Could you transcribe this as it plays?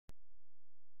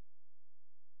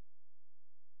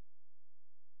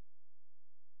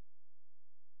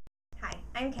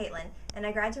I'm Caitlin, and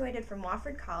I graduated from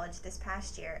Wofford College this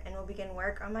past year and will begin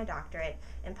work on my doctorate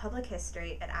in public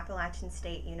history at Appalachian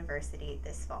State University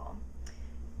this fall.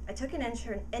 I took an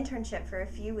internship for a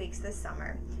few weeks this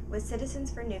summer with Citizens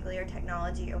for Nuclear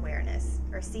Technology Awareness,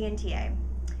 or CNTA.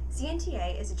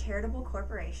 CNTA is a charitable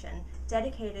corporation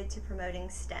dedicated to promoting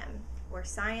STEM, or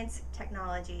science,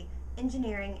 technology,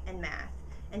 engineering, and math,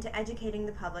 and to educating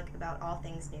the public about all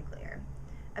things nuclear.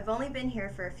 I've only been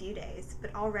here for a few days,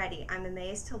 but already I'm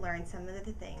amazed to learn some of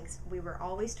the things we were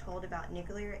always told about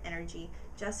nuclear energy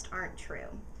just aren't true.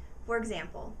 For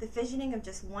example, the fissioning of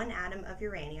just one atom of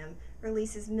uranium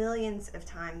releases millions of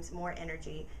times more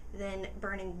energy than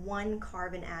burning one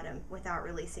carbon atom without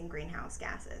releasing greenhouse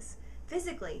gases.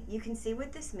 Physically, you can see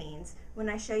what this means when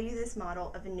I show you this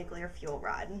model of a nuclear fuel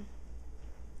rod.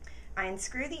 I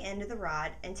unscrew the end of the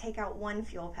rod and take out one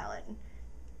fuel pellet.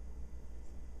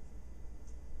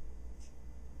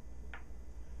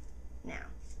 Now,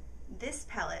 this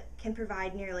pellet can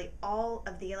provide nearly all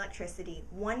of the electricity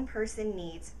one person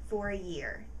needs for a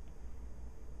year.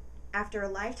 After a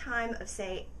lifetime of,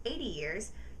 say, 80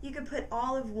 years, you could put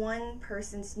all of one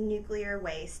person's nuclear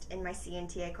waste in my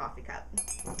CNTA coffee cup,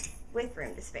 with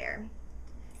room to spare.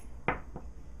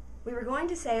 We were going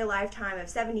to say a lifetime of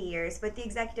 70 years, but the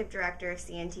executive director of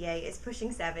CNTA is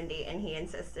pushing 70 and he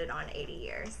insisted on 80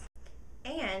 years.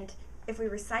 And if we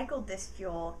recycled this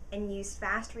fuel and used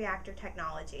fast reactor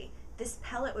technology, this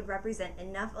pellet would represent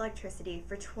enough electricity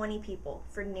for 20 people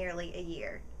for nearly a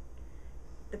year.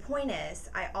 The point is,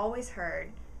 I always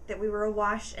heard that we were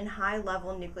awash in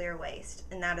high-level nuclear waste,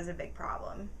 and that is a big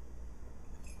problem.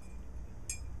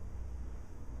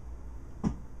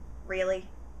 Really?